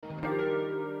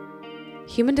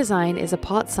Human design is a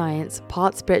part science,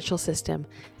 part spiritual system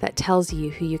that tells you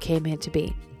who you came here to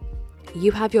be.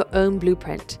 You have your own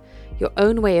blueprint, your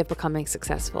own way of becoming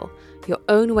successful, your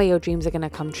own way your dreams are going to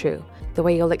come true, the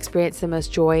way you'll experience the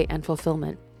most joy and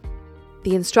fulfillment.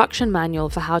 The instruction manual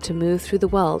for how to move through the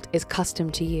world is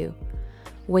custom to you.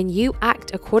 When you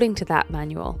act according to that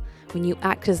manual, when you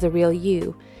act as the real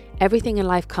you, everything in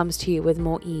life comes to you with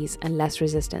more ease and less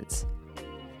resistance.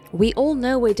 We all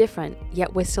know we're different,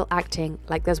 yet we're still acting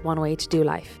like there's one way to do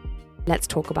life. Let's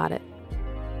talk about it.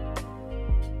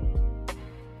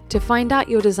 To find out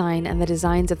your design and the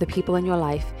designs of the people in your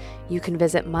life, you can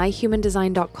visit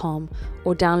myhumandesign.com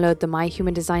or download the My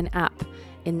Human Design app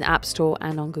in the App Store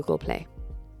and on Google Play.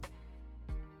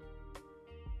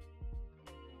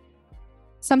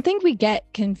 Something we get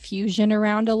confusion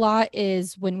around a lot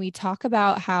is when we talk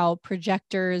about how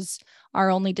projectors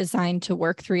are only designed to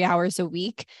work 3 hours a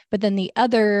week, but then the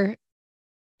other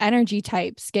energy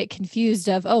types get confused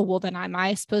of, oh, well, then am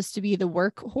I supposed to be the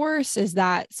workhorse? Is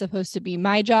that supposed to be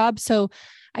my job? So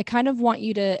I kind of want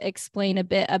you to explain a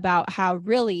bit about how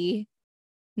really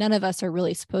none of us are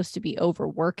really supposed to be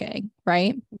overworking,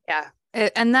 right? Yeah.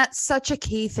 And that's such a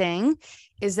key thing,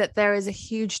 is that there is a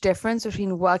huge difference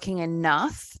between working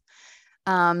enough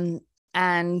and,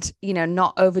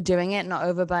 not overdoing it, not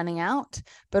overburning out,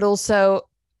 but also,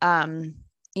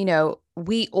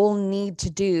 we all need to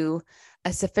do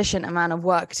a sufficient amount of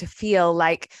work to feel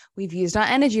like we've used our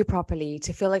energy properly,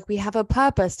 to feel like we have a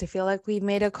purpose, to feel like we've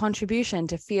made a contribution,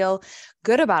 to feel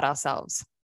good about ourselves.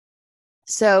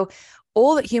 So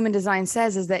all that human design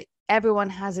says is that everyone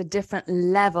has a different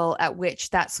level at which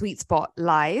that sweet spot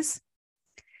lies.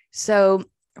 So,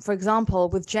 for example,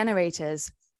 with generators,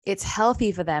 it's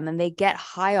healthy for them and they get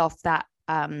high off that,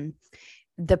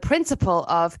 the principle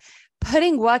of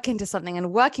putting work into something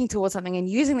and working towards something and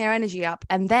using their energy up.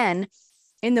 And then,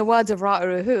 in the words of Ra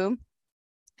Uru Hu,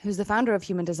 who's the founder of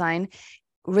human design,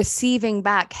 receiving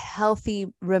back healthy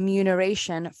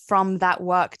remuneration from that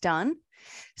work done.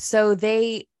 So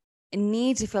they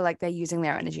need to feel like they're using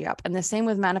their energy up. And the same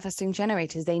with manifesting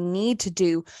generators. They need to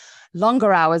do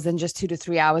longer hours than just 2 to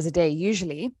 3 hours a day,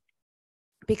 usually,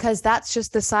 because that's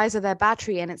just the size of their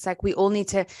battery. And it's like, we all need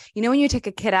to, when you take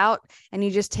a kid out and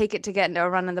you just take it to get a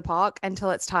run in the park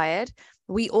until it's tired,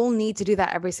 we all need to do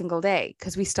that every single day,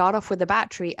 because we start off with the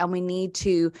battery and we need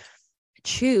to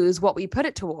choose what we put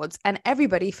it towards. And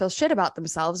everybody feels shit about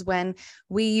themselves when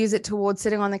we use it towards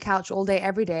sitting on the couch all day,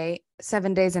 every day,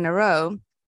 7 days in a row,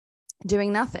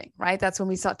 doing nothing, right? That's when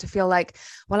we start to feel like,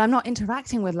 well, I'm not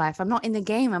interacting with life. I'm not in the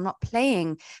game. I'm not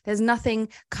playing. There's nothing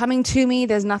coming to me.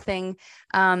 There's nothing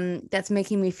that's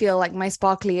making me feel like my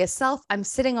sparkliest self. I'm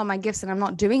sitting on my gifts and I'm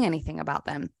not doing anything about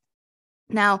them.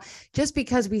 Now, just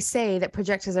because we say that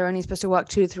projectors are only supposed to work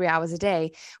 2 to 3 hours a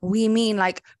day, we mean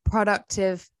like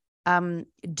productive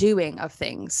doing of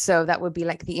things. So that would be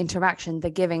like the interaction,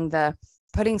 the giving, the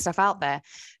putting stuff out there.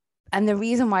 And the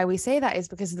reason why we say that is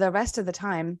because the rest of the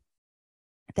time,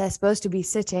 they're supposed to be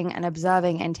sitting and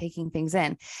observing and taking things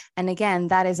in. And again,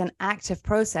 that is an active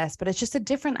process, but it's just a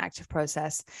different active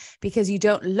process, because you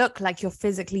don't look like you're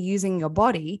physically using your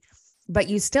body, but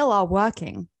you still are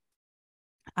working,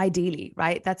 ideally,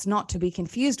 right? That's not to be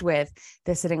confused with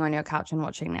they're sitting on your couch and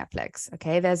watching Netflix.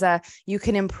 Okay. You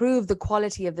can improve the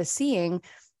quality of the seeing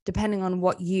depending on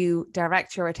what you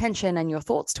direct your attention and your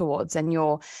thoughts towards, and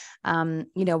your,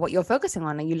 what you're focusing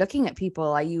on. Are you looking at people?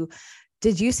 Are you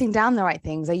deducing down the right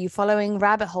things? Are you following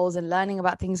rabbit holes and learning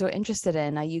about things you're interested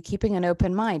in? Are you keeping an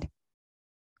open mind?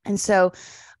 And so,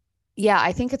 yeah,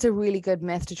 I think it's a really good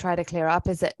myth to try to clear up,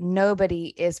 is that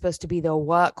nobody is supposed to be the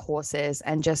workhorses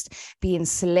and just be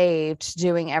enslaved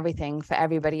doing everything for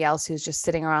everybody else who's just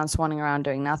sitting around, swanning around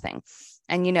doing nothing.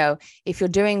 And, if you're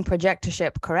doing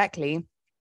projectorship correctly,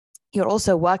 you're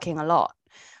also working a lot,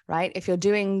 right? If you're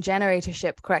doing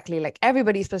generatorship correctly, like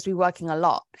everybody's supposed to be working a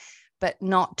lot, but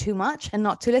not too much and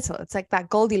not too little. It's like that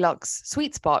Goldilocks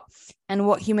sweet spot. And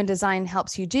what human design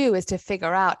helps you do is to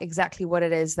figure out exactly what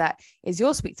it is that is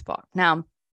your sweet spot. Now,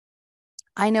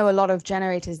 I know a lot of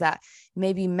generators that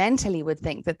maybe mentally would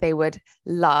think that they would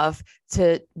love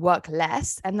to work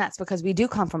less. And that's because we do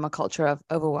come from a culture of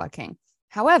overworking.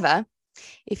 However,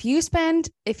 if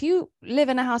you live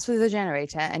in a house with a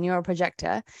generator and you're a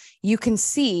projector, you can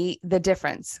see the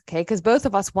difference, okay? Because both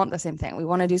of us want the same thing. We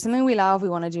want to do something we love. We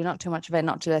want to do not too much of it,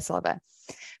 not too little of it.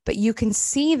 But you can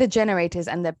see the generators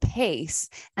and the pace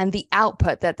and the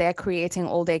output that they're creating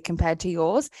all day compared to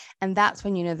yours. And that's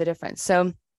when you know the difference.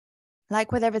 So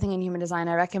like with everything in human design,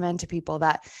 I recommend to people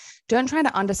that don't try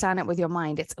to understand it with your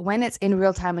mind. It's when it's in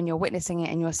real time and you're witnessing it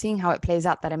and you're seeing how it plays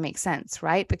out that it makes sense,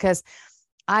 right? Because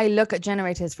I look at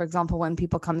generators, for example, when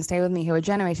people come stay with me who are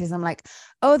generators, I'm like,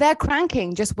 oh, they're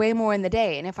cranking just way more in the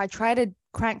day. And if I try to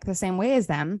crank the same way as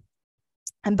them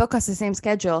and book us the same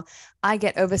schedule, I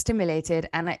get overstimulated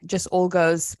and it just all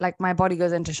goes, like my body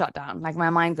goes into shutdown, like my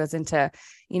mind goes into,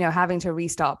 having to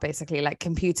restart, basically, like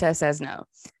computer says no.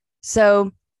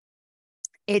 So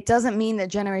it doesn't mean that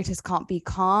generators can't be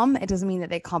calm. It doesn't mean that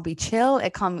they can't be chill.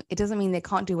 It doesn't mean they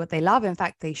can't do what they love. In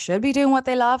fact, they should be doing what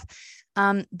they love.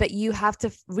 But you have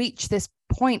to reach this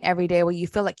point every day where you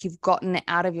feel like you've gotten it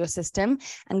out of your system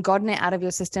and gotten it out of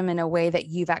your system in a way that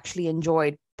you've actually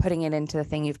enjoyed putting it into the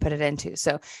thing you've put it into.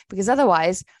 So, because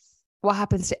otherwise, what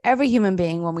happens to every human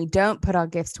being when we don't put our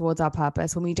gifts towards our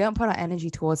purpose, when we don't put our energy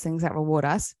towards things that reward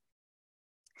us,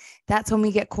 that's when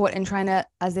we get caught in trying to,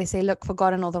 as they say, look for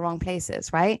God in all the wrong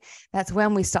places, right? That's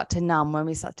when we start to numb, when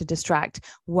we start to distract.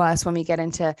 Worse, when we get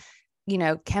into,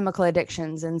 chemical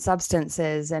addictions and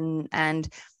substances and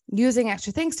using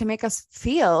extra things to make us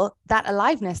feel that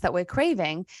aliveness that we're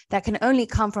craving that can only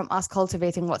come from us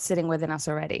cultivating what's sitting within us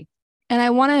already. And I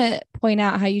want to point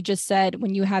out how you just said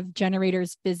when you have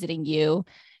generators visiting you,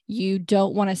 you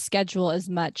don't want to schedule as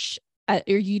much or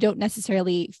you don't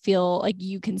necessarily feel like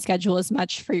you can schedule as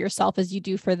much for yourself as you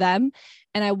do for them.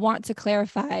 And I want to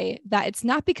clarify that it's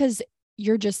not because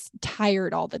you're just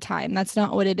tired all the time. That's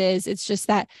not what it is. It's just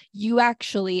that you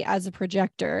actually, as a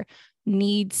projector,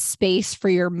 need space for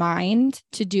your mind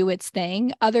to do its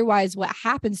thing. Otherwise, what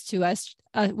happens to us,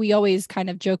 we always kind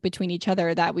of joke between each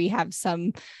other that we have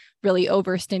some really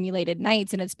overstimulated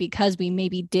nights. And it's because we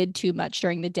maybe did too much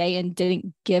during the day and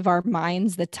didn't give our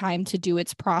minds the time to do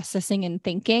its processing and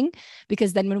thinking.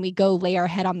 Because then when we go lay our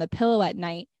head on the pillow at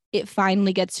night, it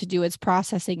finally gets to do its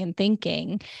processing and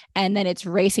thinking. And then it's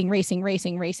racing.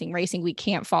 We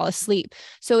can't fall asleep.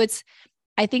 So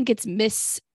I think it's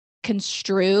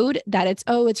misconstrued that it's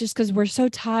just because we're so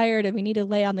tired and we need to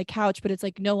lay on the couch. But it's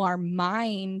like, no, our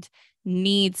mind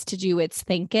needs to do its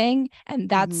thinking. And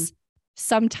that's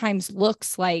sometimes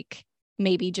looks like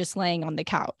maybe just laying on the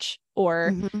couch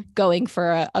or going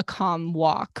for a calm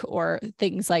walk or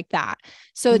things like that.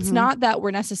 So it's not that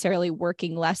we're necessarily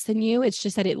working less than you. It's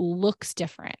just that it looks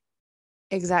different.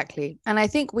 Exactly. And I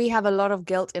think we have a lot of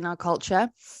guilt in our culture.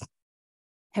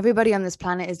 Everybody on this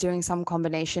planet is doing some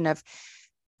combination of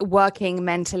working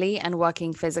mentally and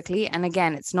working physically. And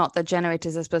again, it's not that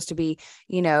generators are supposed to be,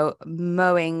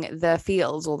 mowing the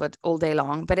fields all day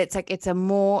long, but it's a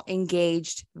more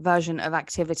engaged version of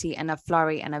activity and of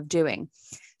flurry and of doing.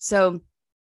 So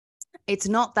it's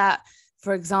not that,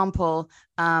 for example,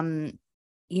 everyone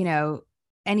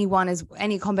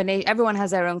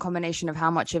has their own combination of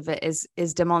how much of it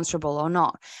is demonstrable or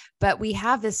not. But we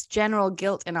have this general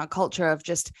guilt in our culture of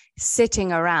just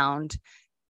sitting around,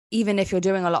 even if you're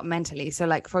doing a lot mentally. So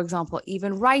like, for example,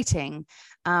 even writing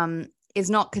is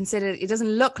not considered, it doesn't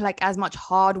look like as much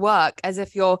hard work as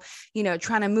if you're,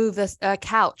 trying to move this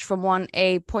couch from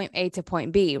point A to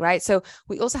point B, right? So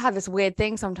we also have this weird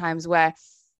thing sometimes where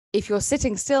if you're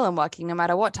sitting still and working, no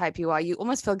matter what type you are, you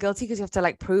almost feel guilty because you have to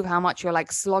like prove how much you're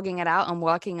like slogging it out and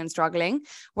working and struggling.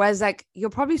 Whereas like you're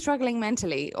probably struggling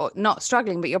mentally, or not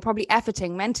struggling, but you're probably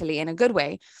efforting mentally in a good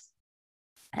way.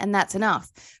 And that's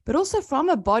enough. But also from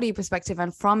a body perspective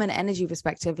and from an energy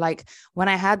perspective, like when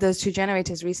I had those two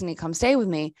generators recently come stay with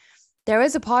me, there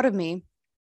is a part of me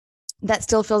that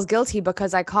still feels guilty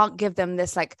because I can't give them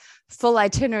this like full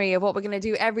itinerary of what we're going to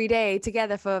do every day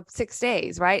together for 6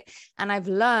 days, right? And I've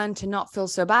learned to not feel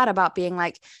so bad about being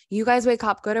like, you guys wake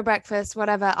up, go to breakfast,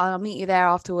 whatever, I'll meet you there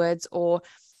afterwards, or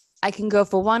I can go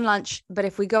for one lunch, but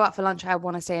if we go out for lunch, I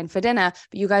want to stay in for dinner,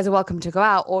 but you guys are welcome to go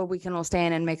out, or we can all stay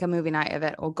in and make a movie night of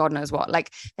it, or God knows what.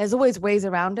 Like there's always ways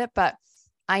around it, but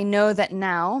I know that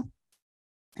now,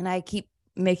 and I keep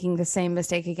making the same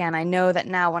mistake again. I know that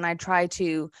now when I try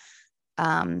to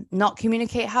not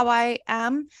communicate how I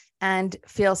am and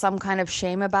feel some kind of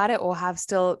shame about it, or have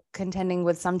still contending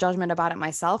with some judgment about it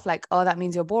myself, like, oh, that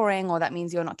means you're boring, or that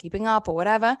means you're not keeping up, or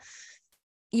whatever.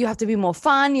 You have to be more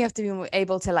fun. You have to be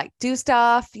able to like do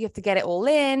stuff. You have to get it all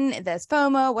in. There's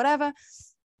FOMO, whatever.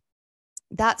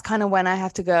 That's kind of when I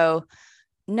have to go,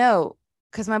 no,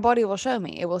 because my body will show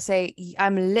me. It will say,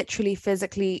 I'm literally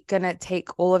physically going to take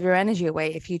all of your energy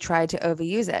away if you try to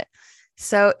overuse it.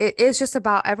 So it is just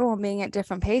about everyone being at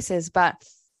different paces, but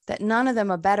that none of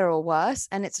them are better or worse.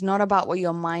 And it's not about what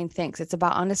your mind thinks. It's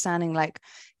about understanding, like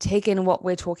taking what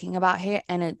we're talking about here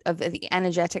and of the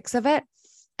energetics of it,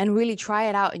 and really try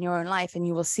it out in your own life. And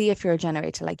you will see if you're a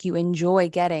generator, like you enjoy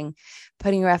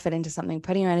putting your effort into something,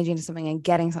 putting your energy into something and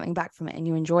getting something back from it. And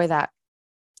you enjoy that.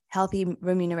 healthy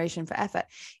remuneration for effort.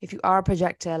 If you are a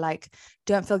projector, like,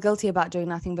 don't feel guilty about doing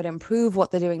nothing, but improve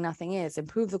what the doing nothing is,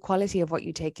 improve the quality of what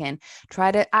you take in,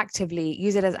 try to actively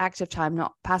use it as active time,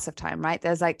 not passive time, right?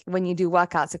 There's like, when you do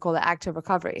workouts, they call it active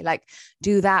recovery, like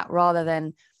do that rather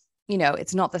than,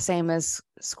 it's not the same as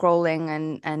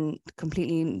scrolling and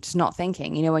completely just not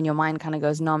thinking, when your mind kind of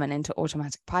goes numb and into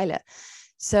automatic pilot.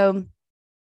 So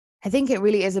I think it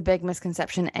really is a big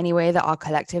misconception anyway that our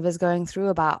collective is going through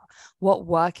about what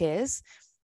work is,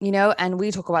 and we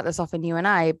talk about this often, you and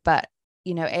I, but,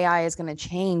 AI is going to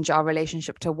change our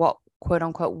relationship to what quote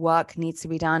unquote work needs to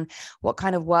be done, what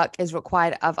kind of work is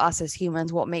required of us as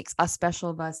humans, what makes us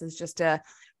special versus just a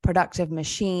productive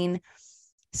machine.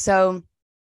 So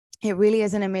it really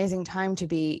is an amazing time to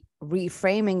be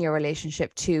reframing your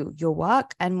relationship to your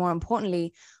work, and more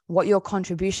importantly, what your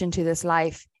contribution to this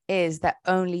life is that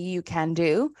only you can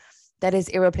do, that is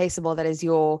irreplaceable, that is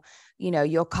your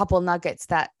couple nuggets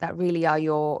that really are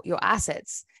your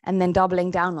assets, and then doubling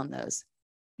down on those.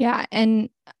 Yeah. And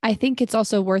I think it's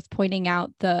also worth pointing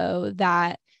out, though,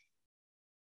 that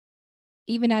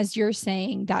even as you're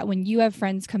saying that when you have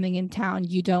friends coming in town,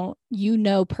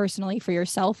 you personally for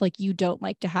yourself, like you don't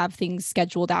like to have things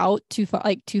scheduled out too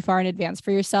far in advance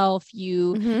for yourself.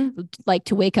 You like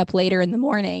to wake up later in the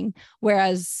morning.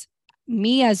 Whereas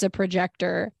me as a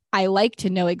projector, I like to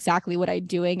know exactly what I'm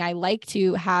doing. I like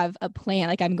to have a plan.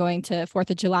 Like, I'm going to 4th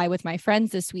of July with my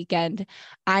friends this weekend.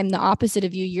 I'm the opposite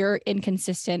of you. You're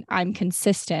inconsistent. I'm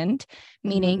consistent,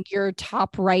 meaning your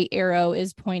top right arrow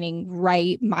is pointing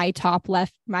right. My top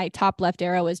left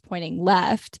arrow is pointing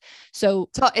left. So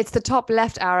it's the top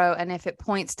left arrow. And if it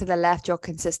points to the left, you're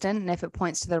consistent. And if it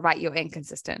points to the right, you're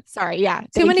inconsistent. Sorry. Yeah.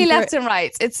 Too many lefts and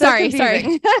rights. It's so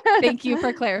confusing. Thank you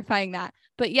for clarifying that.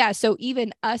 But yeah, so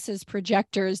even us as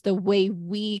projectors, the way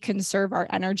we conserve our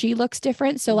energy looks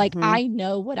different. So like, I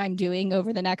know what I'm doing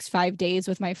over the next 5 days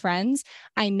with my friends.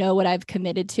 I know what I've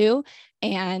committed to,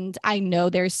 and I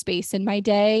know there's space in my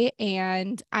day,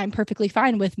 and I'm perfectly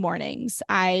fine with mornings.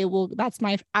 I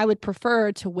would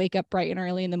prefer to wake up bright and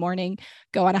early in the morning,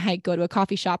 go on a hike, go to a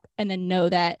coffee shop, and then know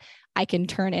that I can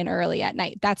turn in early at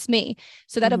night. That's me.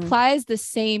 So that applies the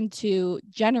same to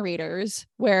generators,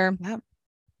 where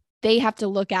they have to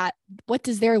look at, what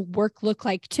does their work look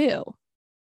like too?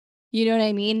 You know what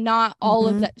I mean? Not all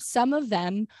of that. Some of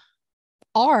them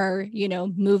are,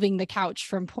 moving the couch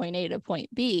from point A to point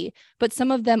B, but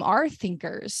some of them are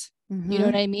thinkers. You know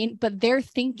what I mean? But their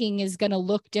thinking is going to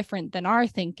look different than our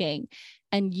thinking.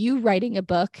 And you writing a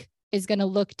book is going to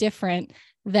look different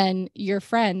than your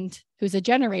friend who's a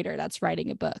generator that's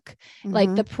writing a book.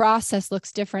 Like, the process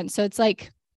looks different. So it's like,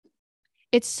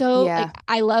 it's so, like,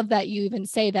 I love that you even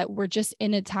say that we're just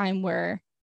in a time where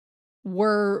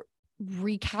we're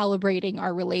recalibrating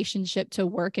our relationship to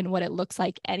work and what it looks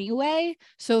like anyway.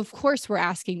 So of course we're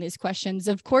asking these questions.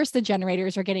 Of course the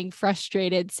generators are getting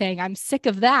frustrated, saying, I'm sick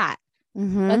of that.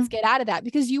 Let's get out of that,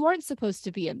 because you aren't supposed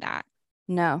to be in that.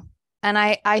 No. And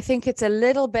I think it's a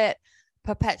little bit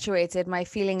perpetuated. My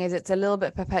feeling is it's a little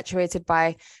bit perpetuated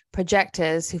by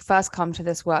projectors who first come to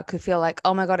this work, who feel like,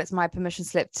 oh my God, it's my permission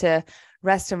slip to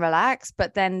rest and relax.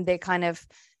 But then they kind of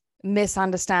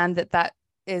misunderstand that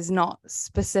is not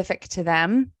specific to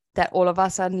them, that all of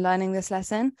us are learning this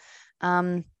lesson.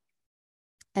 And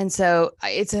so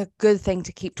it's a good thing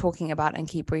to keep talking about and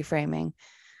keep reframing.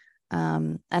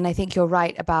 And I think you're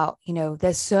right about,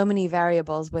 there's so many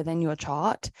variables within your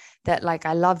chart that, like,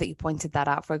 I love that you pointed that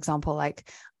out. For example, like,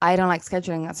 I don't like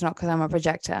scheduling. That's not because I'm a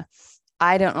projector.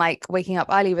 I don't like waking up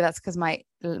early, but that's because my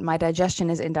digestion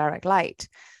is indirect light.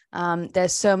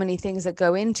 There's so many things that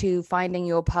go into finding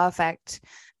your perfect,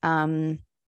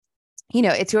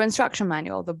 it's your instruction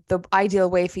manual, the ideal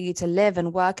way for you to live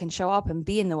and work and show up and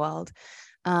be in the world.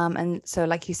 And so,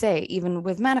 like you say, even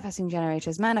with manifesting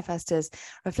generators, manifestors,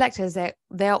 reflectors,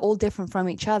 they are all different from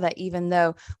each other, even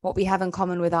though what we have in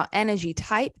common with our energy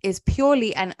type is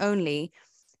purely and only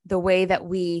the way that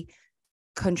we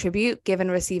contribute, give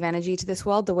and receive energy to this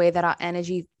world, the way that our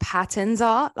energy patterns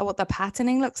are, what the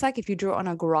patterning looks like. If you drew it on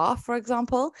a graph, for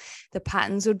example, the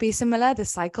patterns would be similar, the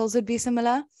cycles would be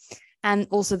similar, and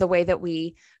also the way that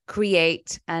we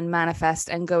create and manifest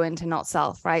and go into not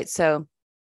self, right? So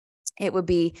it would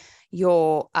be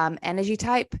your energy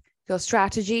type, your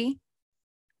strategy,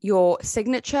 your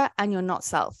signature, and your not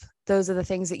self. Those are the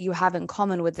things that you have in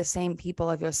common with the same people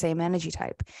of your same energy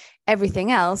type.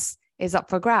 Everything else is up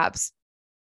for grabs.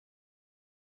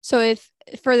 So if,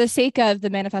 for the sake of the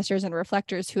manifestors and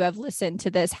reflectors who have listened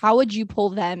to this, how would you pull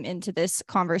them into this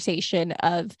conversation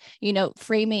of,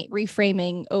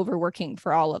 reframing overworking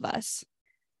for all of us?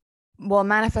 Well,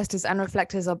 manifestors and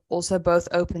reflectors are also both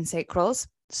open sacrals.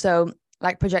 So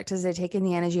like projectors, they take in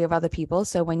the energy of other people.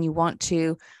 So when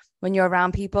you're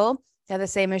around people, they're the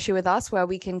same issue with us, where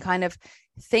we can kind of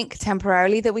think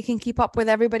temporarily that we can keep up with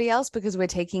everybody else because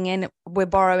we're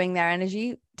borrowing their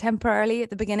energy temporarily at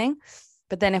the beginning.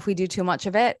 But then if we do too much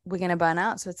of it, we're going to burn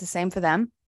out. So it's the same for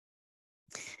them.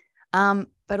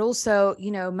 But also,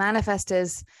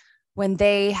 manifestors, when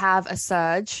they have a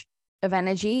surge of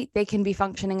energy, they can be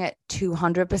functioning at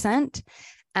 200%.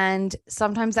 And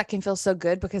sometimes that can feel so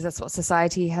good because that's what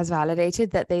society has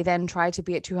validated, that they then try to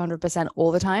be at 200%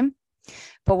 all the time.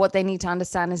 But what they need to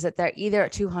understand is that they're either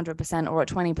at 200% or at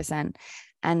 20%,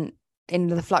 and in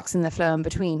the flux and the flow in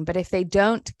between. But if they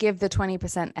don't give the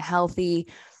 20% a healthy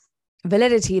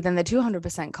validity, then the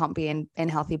 200% can't be in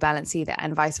healthy balance either,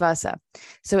 and vice versa.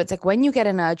 So it's like, when you get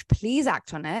an urge, please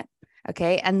act on it.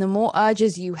 Okay. And the more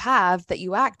urges you have that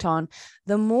you act on,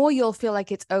 the more you'll feel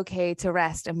like it's okay to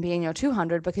rest and be in your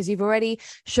 200, because you've already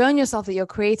shown yourself that you're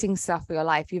creating stuff for your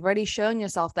life. You've already shown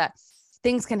yourself that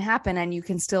things can happen and you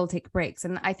can still take breaks.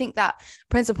 And I think that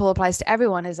principle applies to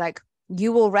everyone, is like,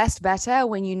 you will rest better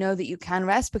when you know that you can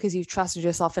rest, because you've trusted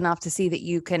yourself enough to see that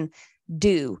you can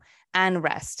do and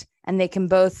rest, and they can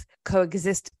both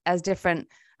coexist as different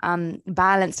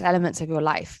balanced elements of your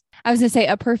life. I was going to say,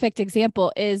 a perfect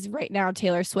example is right now,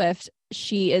 Taylor Swift.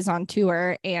 She is on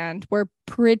tour, and we're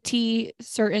pretty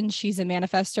certain she's a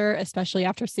manifestor, especially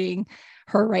after seeing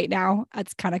her right now.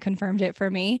 That's kind of confirmed it for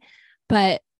me.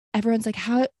 But everyone's like,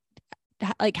 how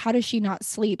does she not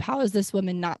sleep? How is this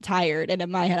woman not tired? And in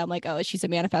my head, I'm like, oh, she's a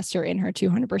manifestor in her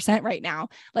 200% right now.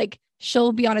 Like,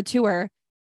 she'll be on a tour,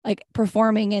 like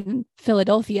performing in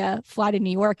Philadelphia, fly to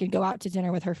New York, and go out to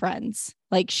dinner with her friends.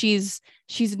 Like, she's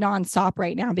nonstop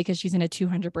right now because she's in a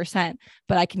 200%.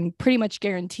 But I can pretty much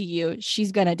guarantee you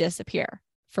she's going to disappear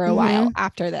for a while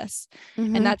after this.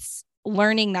 And that's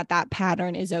learning that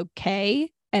pattern is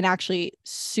okay and actually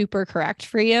super correct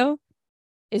for you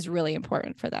is really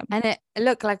important for them. And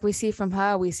look, like we see from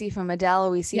her, we see from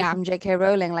Adele, we see from J.K.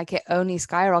 Rowling, like it only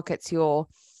skyrockets your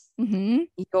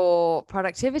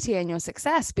productivity and your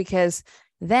success, because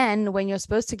then when you're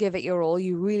supposed to give it your all,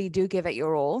 you really do give it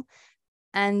your all.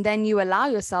 And then you allow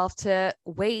yourself to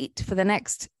wait for the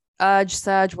next urge,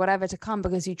 surge, whatever to come,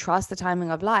 because you trust the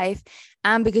timing of life,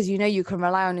 and because you know you can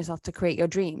rely on yourself to create your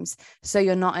dreams. So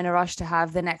you're not in a rush to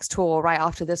have the next tour right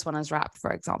after this one is wrapped,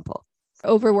 for example.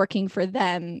 Overworking for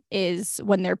them is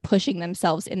when they're pushing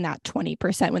themselves in that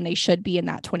 20%, when they should be in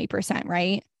that 20%,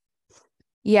 right?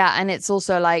 Yeah. And it's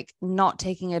also like not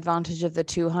taking advantage of the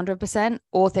 200%,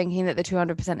 or thinking that the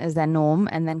 200% is their norm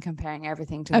and then comparing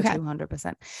everything to the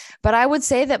 200%. But I would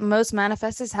say that most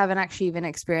manifestors haven't actually even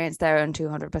experienced their own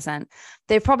 200%.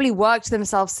 They've probably worked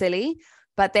themselves silly,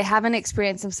 but they haven't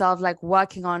experienced themselves like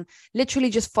working on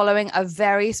literally just following a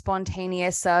very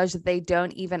spontaneous surge that they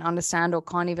don't even understand or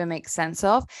can't even make sense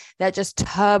of, that just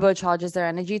turbocharges their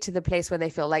energy to the place where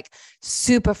they feel like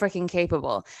super freaking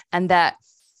capable, and that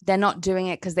they're not doing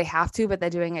it because they have to, but they're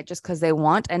doing it just because they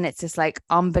want. And it's this like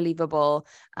unbelievable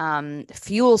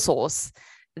fuel source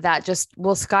that just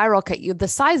will skyrocket you. The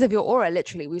size of your aura,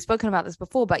 literally, we've spoken about this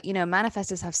before, but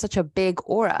manifestors have such a big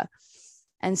aura.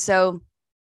 And so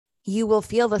you will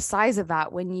feel the size of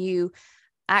that when you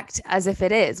act as if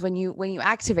it is, when you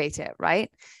activate it,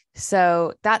 right?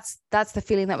 So that's the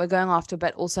feeling that we're going after,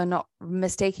 but also not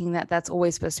mistaking that that's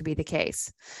always supposed to be the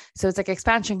case. So it's like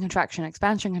expansion, contraction,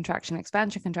 expansion, contraction,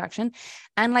 expansion, contraction.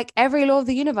 And like every law of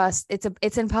the universe,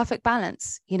 it's in perfect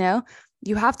balance.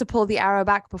 You have to pull the arrow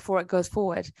back before it goes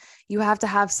forward. You have to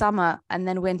have summer and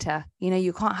then winter.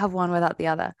 You can't have one without the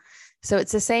other. So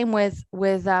it's the same with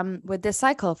this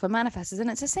cycle for manifestors,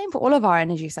 and it's the same for all of our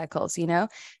energy cycles,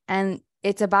 and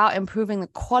it's about improving the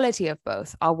quality of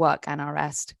both our work and our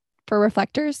rest. For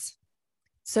reflectors?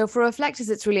 So for reflectors,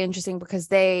 it's really interesting because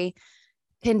they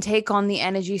can take on the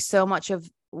energy so much of,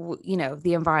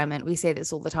 the environment. We say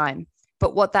this all the time,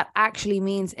 but what that actually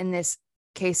means in this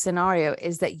case scenario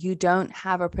is that you don't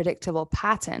have a predictable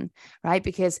pattern, right?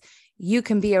 Because you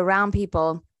can be around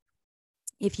people.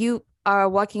 If you are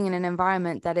working in an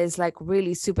environment that is like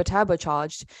really super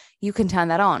turbocharged, you can turn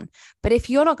that on. But if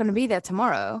you're not going to be there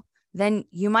tomorrow, then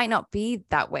you might not be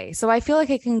that way. So I feel like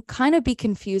it can kind of be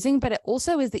confusing, but it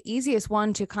also is the easiest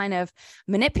one to kind of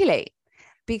manipulate,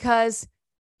 because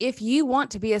if you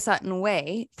want to be a certain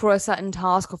way for a certain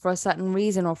task or for a certain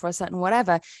reason or for a certain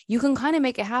whatever, you can kind of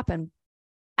make it happen.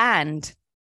 And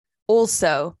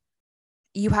also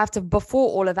you have to, before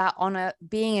all of that, honor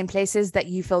being in places that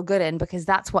you feel good in, because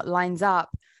that's what lines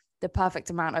up the perfect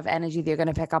amount of energy that you're going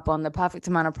to pick up on, the perfect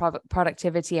amount of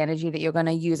productivity energy that you're going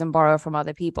to use and borrow from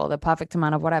other people, the perfect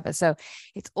amount of whatever. So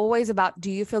it's always about, do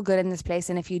you feel good in this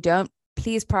place? And if you don't,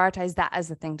 please prioritize that as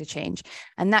the thing to change.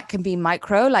 And that can be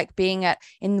micro, like being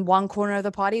in one corner of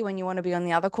the party when you want to be on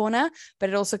the other corner, but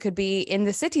it also could be in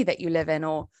the city that you live in,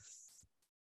 or,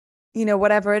 you know,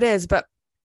 whatever it is. But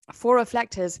for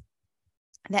reflectors,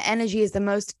 their energy is the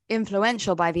most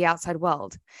influential by the outside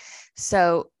world.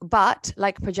 So, but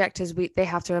like projectors, they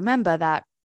have to remember that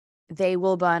they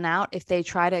will burn out if they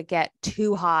try to get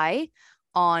too high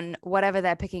on whatever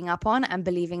they're picking up on and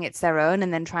believing it's their own,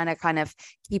 and then trying to kind of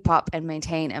keep up and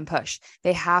maintain and push.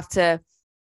 They have to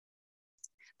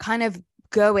kind of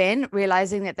go in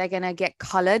realizing that they're going to get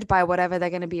colored by whatever they're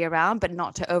going to be around, but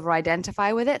not to over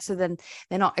identify with it. So then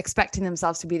they're not expecting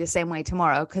themselves to be the same way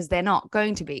tomorrow, because they're not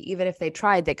going to be. Even if they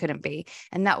tried, they couldn't be,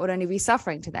 and that would only be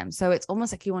suffering to them. So it's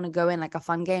almost like you want to go in like a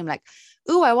fun game, like,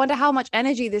 ooh, I wonder how much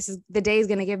energy the day is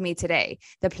going to give me today,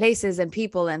 the places and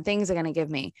people and things are going to give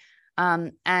me.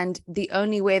 And the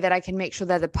only way that I can make sure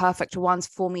they're the perfect ones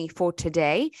for me for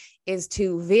today is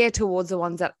to veer towards the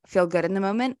ones that feel good in the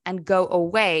moment and go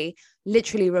away,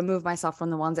 literally remove myself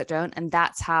from the ones that don't. And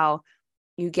that's how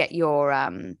you get your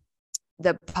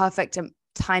the perfect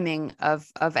timing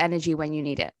of energy when you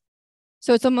need it.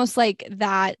 So it's almost like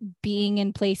that being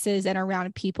in places and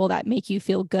around people that make you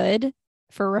feel good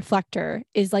for a reflector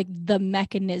is like the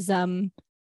mechanism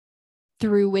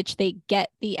through which they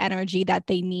get the energy that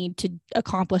they need to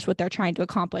accomplish what they're trying to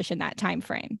accomplish in that time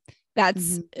frame.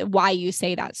 That's why you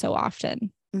say that so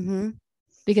often,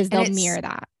 because they'll mirror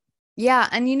that. Yeah.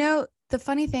 And you know, the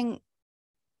funny thing,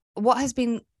 what has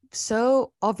been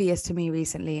so obvious to me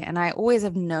recently, and I always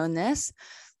have known this,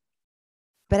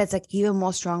 but it's like even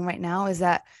more strong right now, is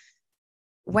that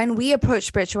when we approach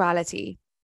spirituality,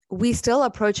 we still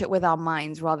approach it with our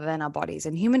minds rather than our bodies.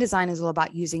 And human design is all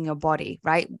about using your body,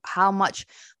 right? How much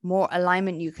more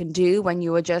alignment you can do when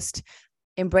you are just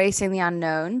embracing the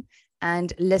unknown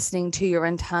and listening to your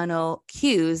internal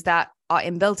cues that are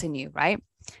inbuilt in you, right?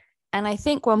 And I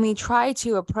think when we try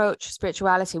to approach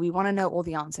spirituality, we want to know all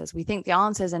the answers. We think the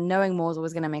answers and knowing more is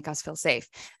always going to make us feel safe.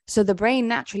 So the brain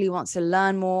naturally wants to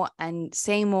learn more and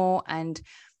say more and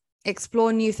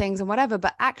explore new things and whatever.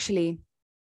 But actually,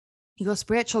 your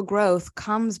spiritual growth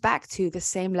comes back to the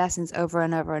same lessons over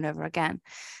and over and over again.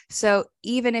 So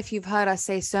even if you've heard us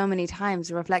say so many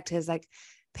times, reflectors, like,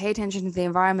 pay attention to the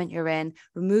environment you're in,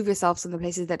 remove yourself from the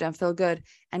places that don't feel good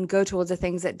and go towards the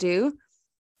things that do.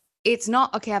 It's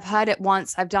not, okay, I've heard it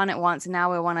once, I've done it once, and now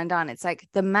we're one and done. It's like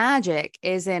the magic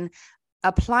is in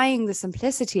applying the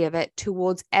simplicity of it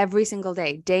towards every single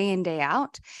day, day in, day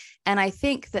out. And I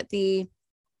think that the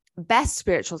best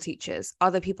spiritual teachers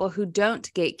are the people who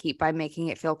don't gatekeep by making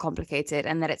it feel complicated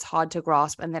and that it's hard to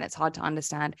grasp and that it's hard to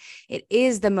understand. It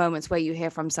is the moments where you hear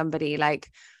from somebody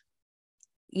like,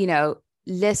 you know,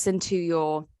 listen to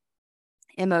your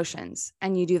emotions,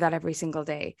 and you do that every single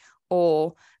day.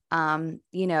 Or,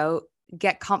 you know,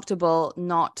 get comfortable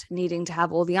not needing to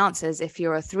have all the answers. If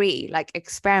you're a 3, like,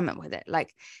 experiment with it.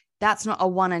 Like, that's not a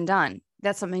one and done.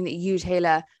 That's something that you,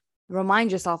 Taylor,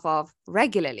 remind yourself of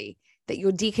regularly, that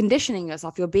you're deconditioning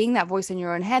yourself. You're being that voice in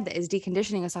your own head that is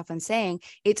deconditioning yourself and saying,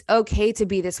 it's okay to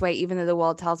be this way, even though the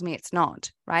world tells me it's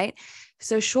not, right?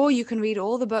 So sure, you can read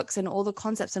all the books and all the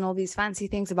concepts and all these fancy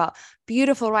things about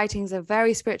beautiful writings of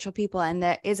very spiritual people, and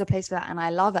there is a place for that. And I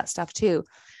love that stuff too.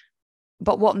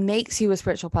 But what makes you a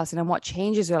spiritual person and what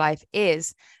changes your life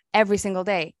is every single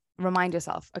day, remind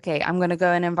yourself, okay, I'm going to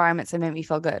go in environments that make me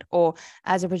feel good. Or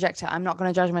as a projector, I'm not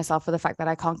going to judge myself for the fact that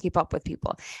I can't keep up with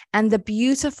people. And the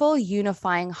beautiful,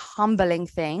 unifying, humbling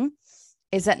thing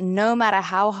is that no matter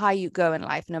how high you go in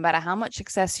life, no matter how much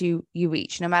success you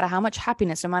reach, no matter how much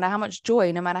happiness, no matter how much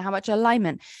joy, no matter how much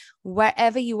alignment,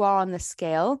 wherever you are on the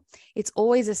scale, it's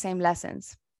always the same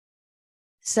lessons.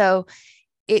 So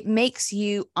it makes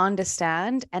you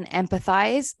understand and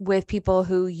empathize with people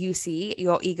who you see,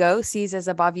 your ego sees as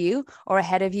above you or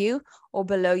ahead of you or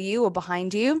below you or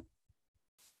behind you,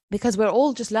 because we're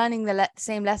all just learning the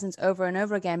same lessons over and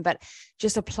over again, but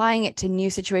just applying it to new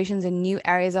situations and new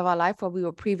areas of our life where we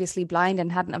were previously blind and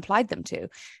hadn't applied them to.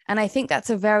 And I think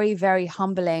that's a very, very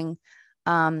humbling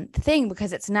thing,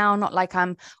 because it's now not like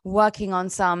I'm working on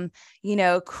some, you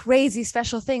know, crazy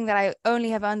special thing that I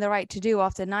only have earned the right to do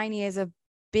after 9 years of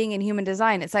being in human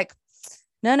design. It's like,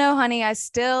 no, honey, you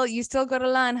still got to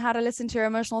learn how to listen to your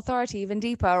emotional authority even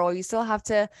deeper, or you still have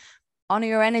to honor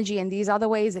your energy in these other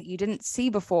ways that you didn't see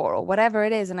before, or whatever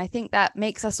it is. And I think that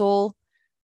makes us all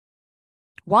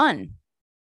one.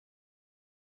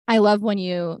 I love when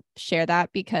you share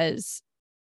that, because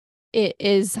it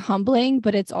is humbling,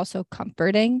 but it's also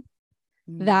comforting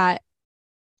that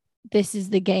this is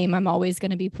the game I'm always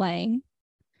going to be playing.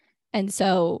 And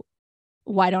so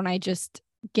why don't I just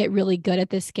get really good at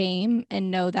this game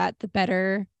and know that the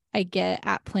better I get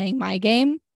at playing my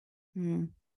game,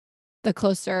 the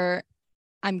closer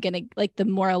I'm going to, like, the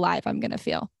more alive I'm going to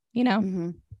feel, you know? Mm-hmm.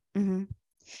 Mm-hmm.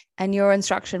 And your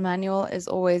instruction manual is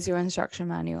always your instruction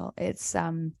manual. It's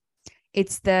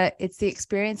the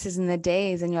experiences and the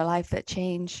days in your life that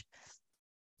change.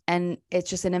 And it's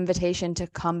just an invitation to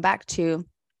come back to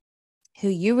who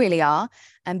you really are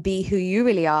and be who you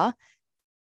really are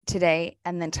today,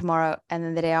 and then tomorrow, and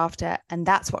then the day after. And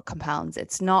that's what compounds.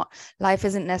 It's not, life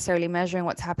isn't necessarily measuring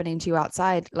what's happening to you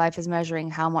outside. Life is measuring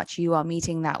how much you are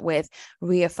meeting that with,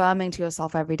 reaffirming to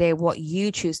yourself every day what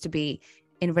you choose to be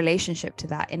in relationship to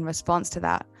that, in response to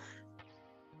that.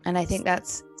 And I think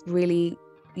that's really,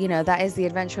 that is the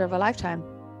adventure of a lifetime.